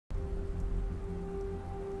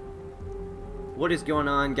What is going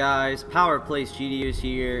on, guys? Power Plays GDUs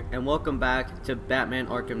here, and welcome back to Batman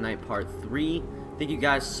Arkham Knight Part 3. Thank you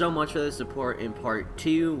guys so much for the support in Part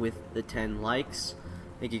 2 with the 10 likes.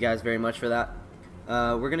 Thank you guys very much for that.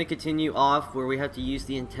 We're going to continue off where we have to use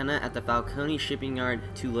the antenna at the Falcone shipping yard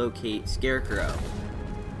to locate Scarecrow.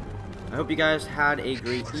 I hope you guys had a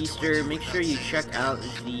great Easter. Make sure you check out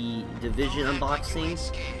the Division unboxing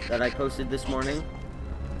that I posted this morning.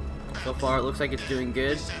 So far it looks like it's doing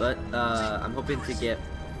good, but I'm hoping to get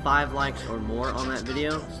 5 likes or more on that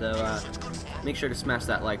video, so make sure to smash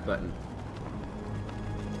that like button.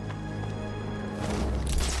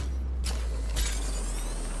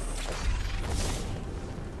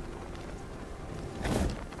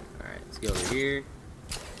 Alright, let's go over here.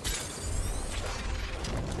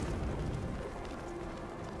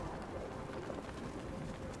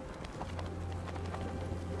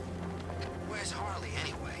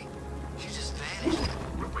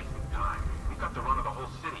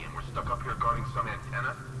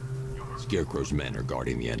 Scarecrow's men are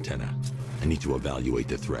guarding the antenna. I need to evaluate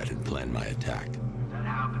the threat and plan my attack. If that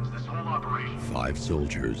happens, this whole operation... 5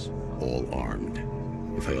 soldiers, all armed.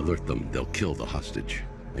 If I alert them, they'll kill the hostage.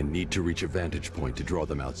 I need to reach a vantage point to draw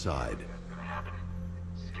them outside.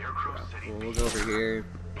 We'll go over here.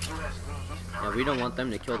 Yeah, we don't want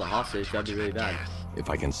them to kill the hostage. That'd be really bad. If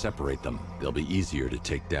I can separate them, they'll be easier to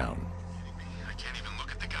take down. I can't even look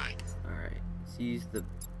at the guy. Alright, let's use the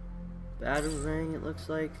batarang, it looks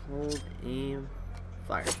like. Hold, aim,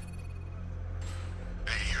 fire.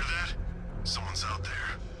 Hey, hear that? Someone's out there.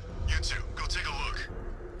 You two, go take a look.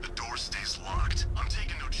 The door stays locked. I'm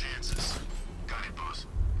taking no chances. Got it, boss.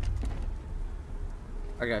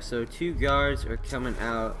 Okay, so 2 guards are coming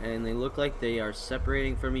out, and they look like they are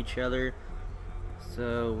separating from each other.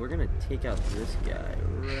 So we're gonna take out this guy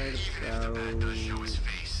right about now.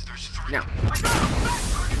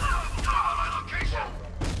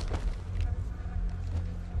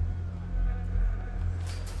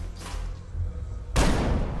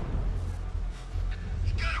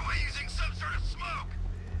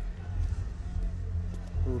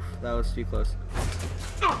 Oof, that was too close.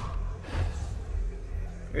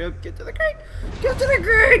 Hurry up, get to the crate! Get to the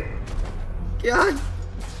crate! God!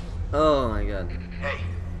 Oh my god. Hey,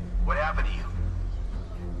 what happened to you?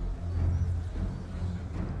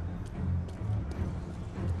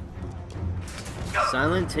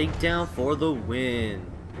 Silent takedown for the win.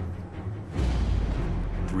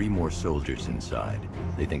 3 more soldiers inside.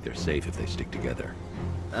 They think they're safe if they stick together.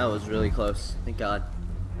 That was really close. Thank God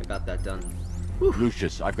I got that done. Whew.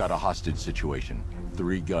 Lucius, I've got a hostage situation.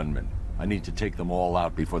 3 gunmen. I need to take them all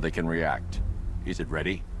out before they can react. Is it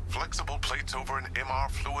ready? Flexible plates over an MR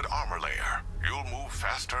fluid armor layer. You'll move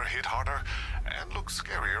faster, hit harder, and look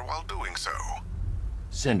scarier while doing so.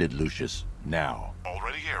 Send it, Lucius. Now.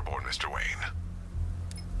 Already airborne, Mr. Wayne.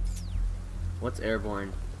 What's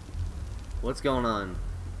airborne? What's going on?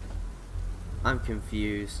 I'm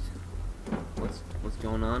confused. What's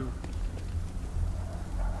going on?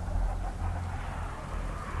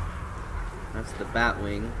 That's the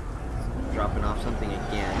Batwing. Dropping off something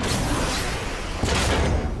again.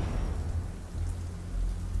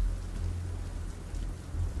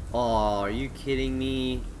 Oh, are you kidding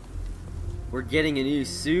me? We're getting a new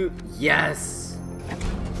suit? Yes!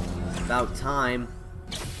 About time.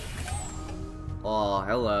 Oh,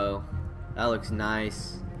 hello. That looks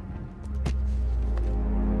nice.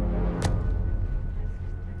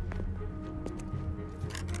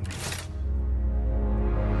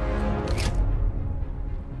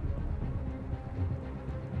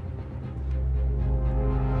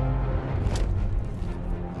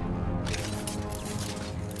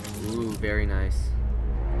 Ooh, very nice.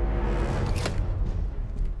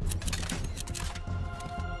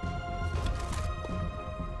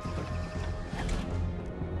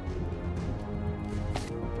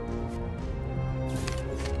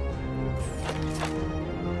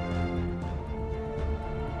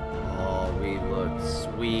 Oh, we look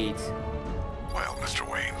sweet. Well, Mr.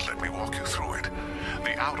 Wayne, let me walk you through it.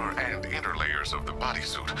 The outer and inner layers of the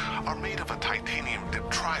bodysuit are made of a titanium-dipped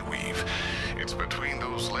tri-weave. It's between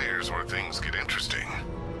those layers where things get interesting.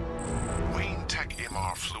 Wayne Tech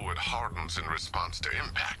MR fluid hardens in response to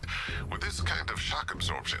impact. With this kind of shock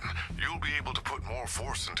absorption, you'll be able to put more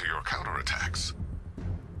force into your counterattacks.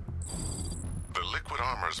 The liquid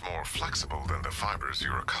armor's more flexible than the fibers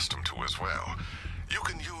you're accustomed to as well. You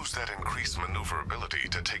can use that increased maneuverability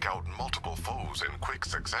to take out multiple foes in quick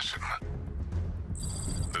succession.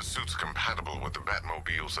 The suit's compatible with the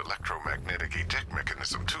Batmobile's electromagnetic eject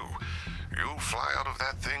mechanism, too. You'll fly out of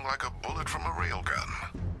that thing like a bullet from a railgun.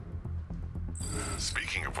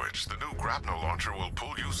 Speaking of which, the new grapnel launcher will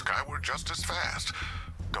pull you skyward just as fast.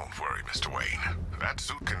 Don't worry, Mr. Wayne. That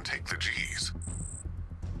suit can take the G's.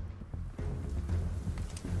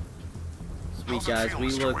 Sweet guys,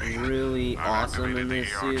 we look really awesome in this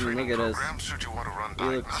suit, and look at us. We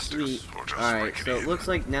look sweet. Alright, so it looks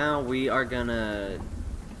like now we are gonna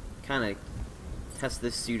kind of test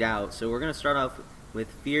this suit out. So we're gonna start off with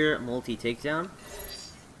Fear Multi-Takedown.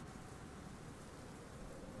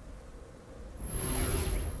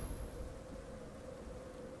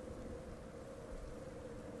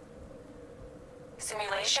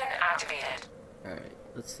 Simulation activated. Alright,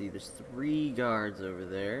 let's see, there's 3 guards over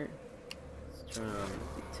there. Let's turn on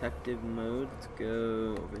detective mode. Let's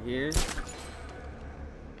go over here.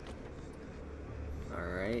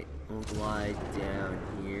 Alright, we'll glide down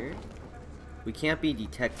here. We can't be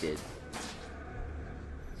detected.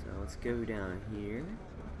 So let's go down here.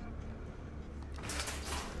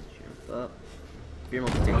 Jump up. Fear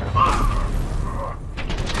Multi-Takedown.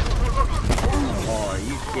 Oh, are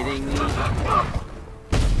you kidding me?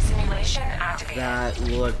 Simulation activated. That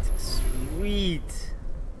looked sweet.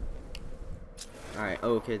 Alright,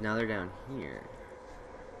 oh, okay, now they're down here.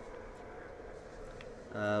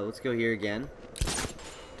 Let's go here again.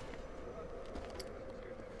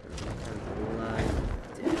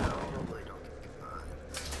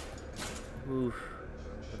 Oof.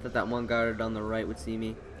 I thought that one guard on the right would see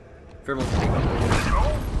me.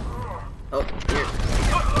 Oh, here.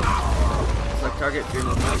 Select target, fear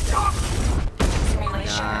multi-takedown.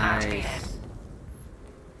 Nice.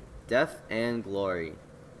 Death and Glory.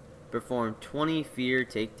 Perform 20 fear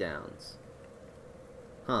takedowns.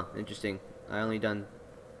 Huh, interesting. I only done...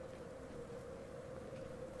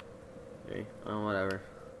 Okay, oh, whatever.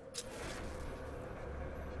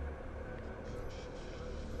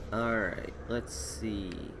 Alright, let's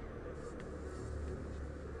see.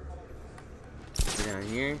 Go down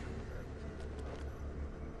here.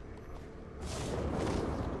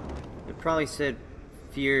 It probably said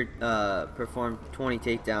fear perform 20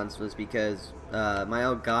 takedowns was because my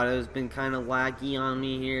Elgato's been kind of laggy on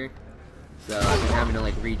me here. So I've been having to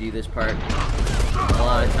like redo this part a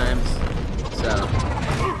lot of times. So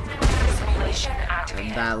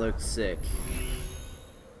and that looks sick.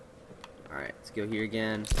 Alright, let's go here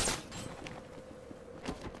again.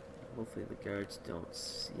 Hopefully the guards don't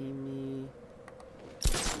see me.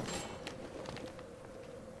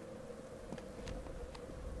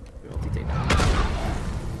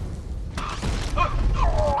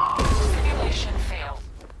 Simulation failed.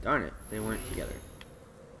 Darn it, they weren't together.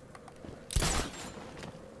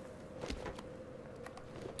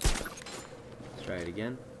 Let's try it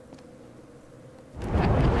again.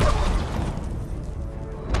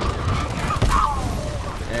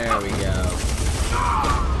 There we go.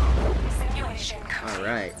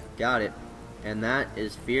 Alright, got it. And that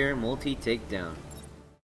is Fear Multi-Takedown.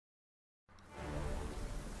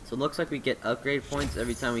 So it looks like we get upgrade points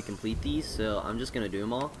every time we complete these, so I'm just going to do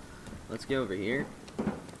them all. Let's go over here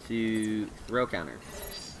to throw counter.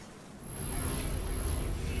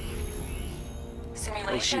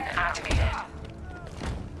 Simulation activated.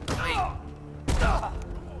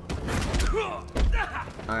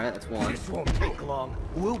 Alright, that's one. This won't take long.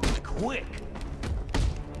 We'll be quick.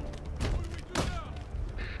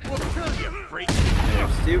 We'll kill you, freak.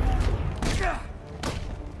 There's two.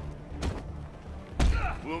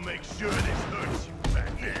 We'll make sure this hurts you,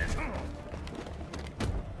 Batman.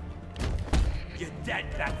 You're dead,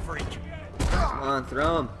 that freak. Come on,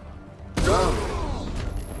 throw him. Throw him.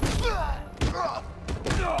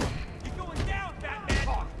 You're going down,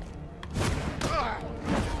 Batman.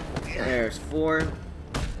 There's 4.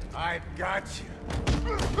 I've got you.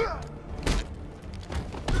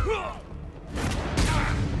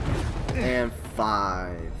 And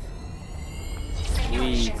 5.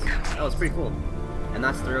 Sweet. That was pretty cool. And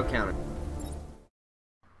that's throw counter.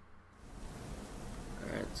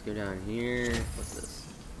 Alright, let's go down here. What's this?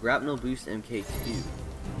 Grapnel Boost MK2.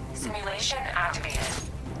 Simulation activated.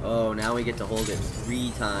 Oh, now we get to hold it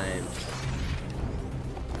 3 times.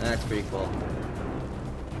 That's pretty cool.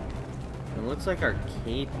 It looks like our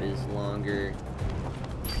cape is longer.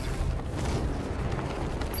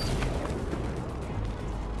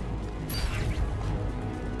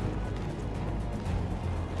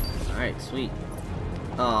 Alright, sweet.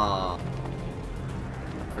 Aww.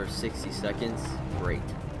 For 60 seconds. Great.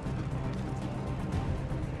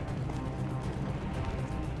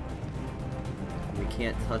 We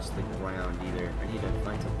can't touch the ground either. I need to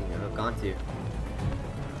find something to hook onto.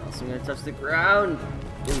 Or else I'm gonna touch the ground.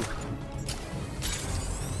 Ooh.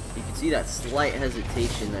 You can see that slight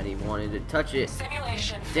hesitation that he wanted to touch it.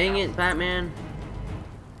 Simulation Dang failed. it, Batman.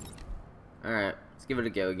 Alright, let's give it a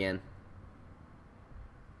go again.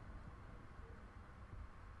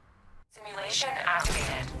 Simulation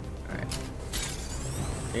activated. Alright.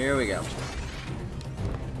 Here we go.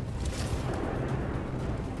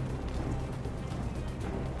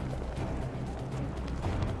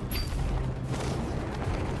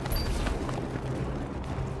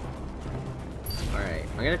 Alright,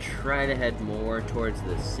 I'm gonna try to head more towards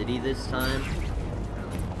the city this time.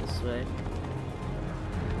 This way.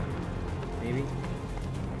 Maybe?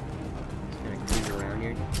 Just gonna cruise around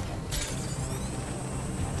here.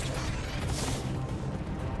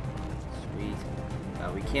 Sweet.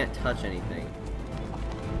 We can't touch anything.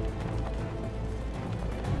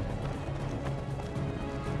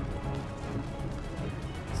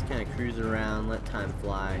 Just kinda cruise around, let time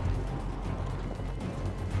fly.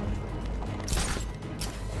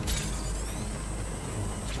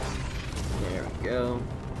 There we go.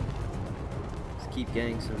 Just keep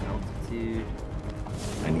getting some altitude.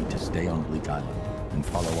 I need to stay on Bleak Island and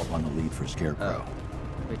follow up on the lead for Scarecrow. Oh.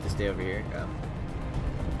 Wait to stay over here? Oh.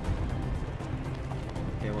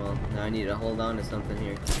 Okay, well, now I need to hold on to something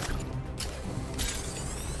here.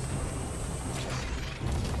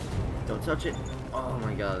 Don't touch it. Oh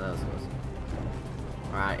my god, that was close.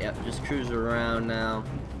 Alright, yep, just cruise around now.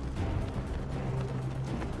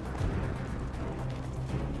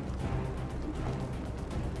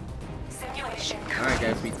 Alright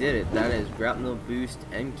guys, we did it. That is Grapnel Boost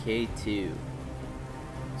MK2.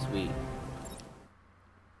 Sweet.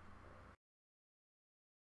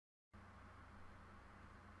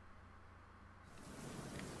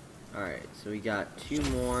 Alright, so we got 2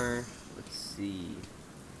 more. Let's see.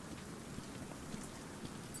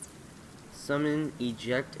 Summon,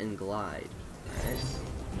 eject, and glide. Alright,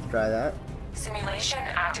 try that. Simulation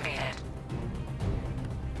activated.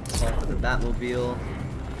 Call for the Batmobile.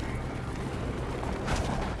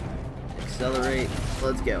 Accelerate.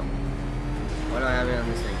 Let's go. Why do I have it on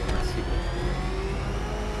this angle? That's stupid.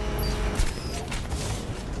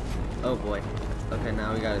 Oh boy. Okay,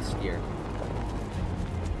 now we gotta steer.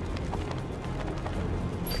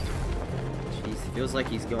 Jeez, feels like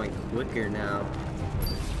he's going quicker now.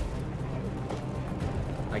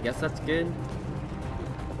 I guess that's good.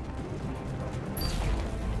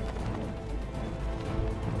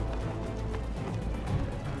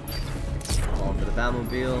 Call for the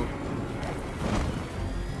Batmobile.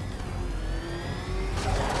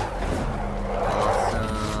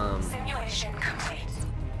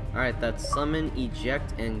 Alright, that's summon,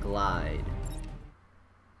 eject, and glide.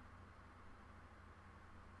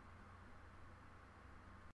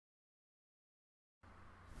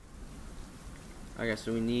 Okay,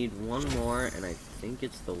 so we need 1 more, and I think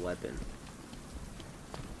it's the weapon.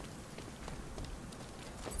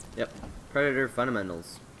 Yep, Predator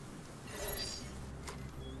Fundamentals.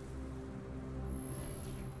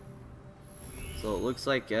 So it looks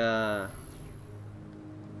like, we're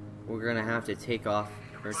gonna have to take off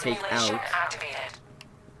or take out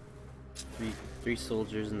three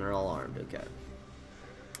soldiers, and they're all armed. Okay.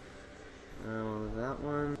 That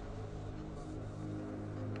one.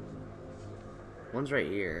 One's right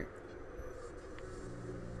here.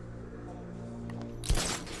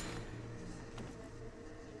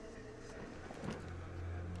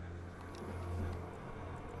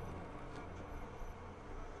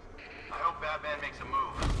 I hope Batman makes a move.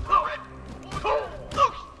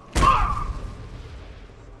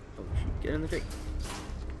 Get in the tree.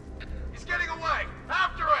 He's getting away!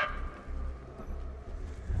 After him!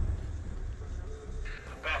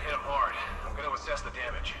 The bat hit him hard. I'm gonna assess the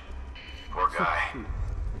damage. Poor guy.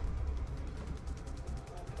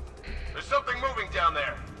 There's something moving down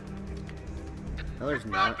there. No, there's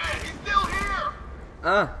not. Batman, he's still here!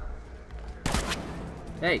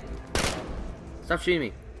 Hey. Stop shooting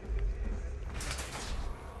me.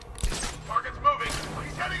 Target's moving.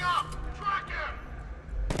 He's heading up! Track him!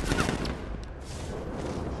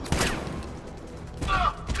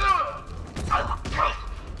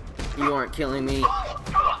 You aren't killing me.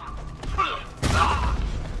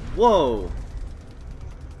 Whoa.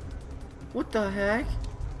 What the heck?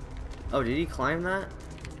 Oh, did he climb that?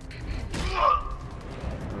 Oh,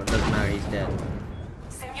 it doesn't matter, he's dead.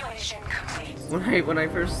 Simulation complete. When I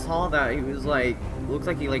first saw that, he was like, looked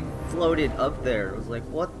like he like floated up there. It was like,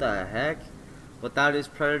 what the heck? But that is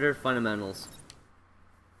Predator Fundamentals.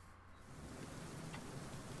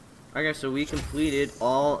 Okay, so we completed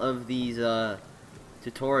all of these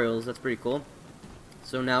tutorials. That's pretty cool.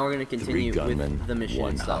 So now we're gonna continue 3 gunmen, with the mission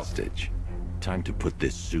 1 itself. hostage. Time to put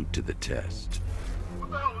this suit to the test. What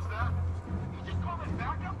the hell was that? Did you just call him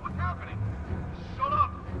backup? What's happening? Shut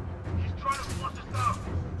up! He's trying to flush us out!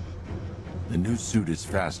 The new suit is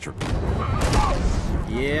faster.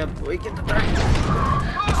 Yeah, boy, get the back.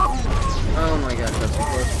 Oh my gosh, that's too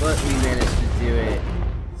close, but we managed to do it.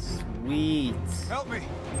 Sweet. Help me!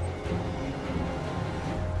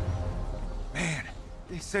 Man,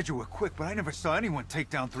 they said you were quick, but I never saw anyone take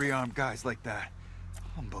down 3 armed guys like that.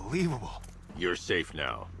 Unbelievable. You're safe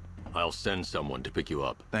now. I'll send someone to pick you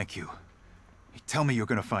up. Thank you. You tell me you're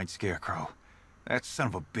gonna find Scarecrow. That son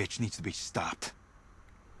of a bitch needs to be stopped.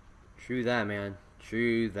 True that, man.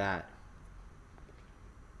 True that.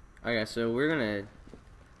 Okay, so we're gonna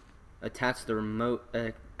attach the remote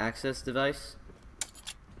access device.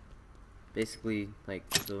 Basically, like,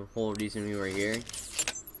 the whole reason we were here.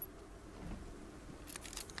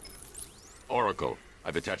 Oracle,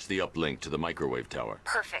 I've attached the uplink to the microwave tower.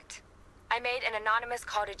 Perfect. I made an anonymous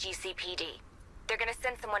call to GCPD. They're gonna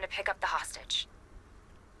send someone to pick up the hostage.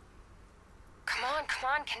 Come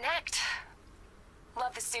on, connect.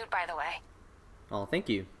 Love the suit, by the way. Oh, thank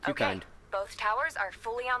you. Too Okay, kind. both towers are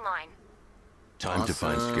fully online. Time to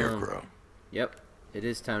find Awesome. Scarecrow. Yep, it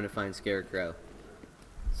is time to find Scarecrow.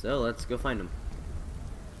 So let's go find him.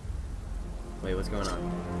 Wait, what's going on?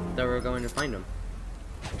 I thought we were going to find him.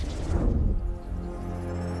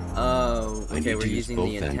 Oh, I need okay, we're to use using both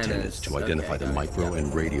the antennas to identify the micro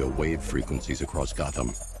and radio wave frequencies across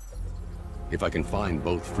Gotham. If I can find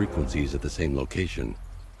both frequencies at the same location,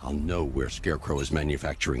 I'll know where Scarecrow is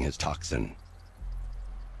manufacturing his toxin.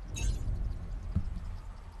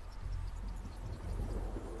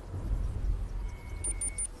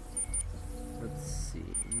 Let's see.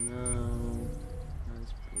 No,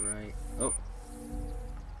 that's bright. Oh,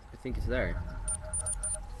 I think it's there.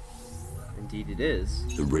 Indeed, it is.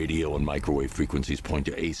 The radio and microwave frequencies point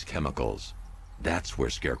to Ace Chemicals. That's where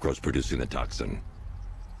Scarecrow's producing the toxin.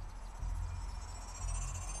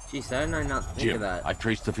 Jeez, how did I not think Jim, of that? I've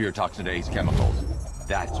traced the fear toxin to Ace Chemicals.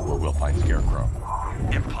 That's where we'll find Scarecrow.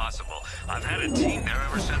 Impossible. I've had a team there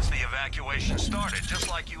ever since the evacuation started, just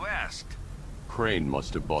like you asked. Crane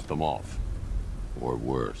must have bought them off. Or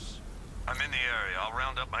worse. I'm in the area. I'll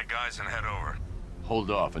round up my guys and head over.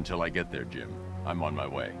 Hold off until I get there, Jim. I'm on my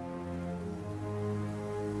way.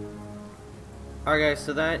 Alright guys,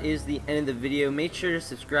 so that is the end of the video. Make sure to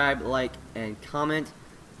subscribe, like, and comment.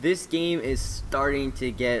 This game is starting to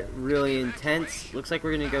get really intense. Looks like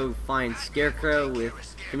we're going to go find Scarecrow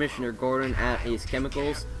with Commissioner Gordon at Ace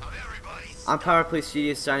Chemicals. I'm PowerPlay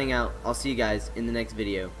Studios signing out. I'll see you guys in the next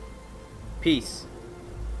video. Peace.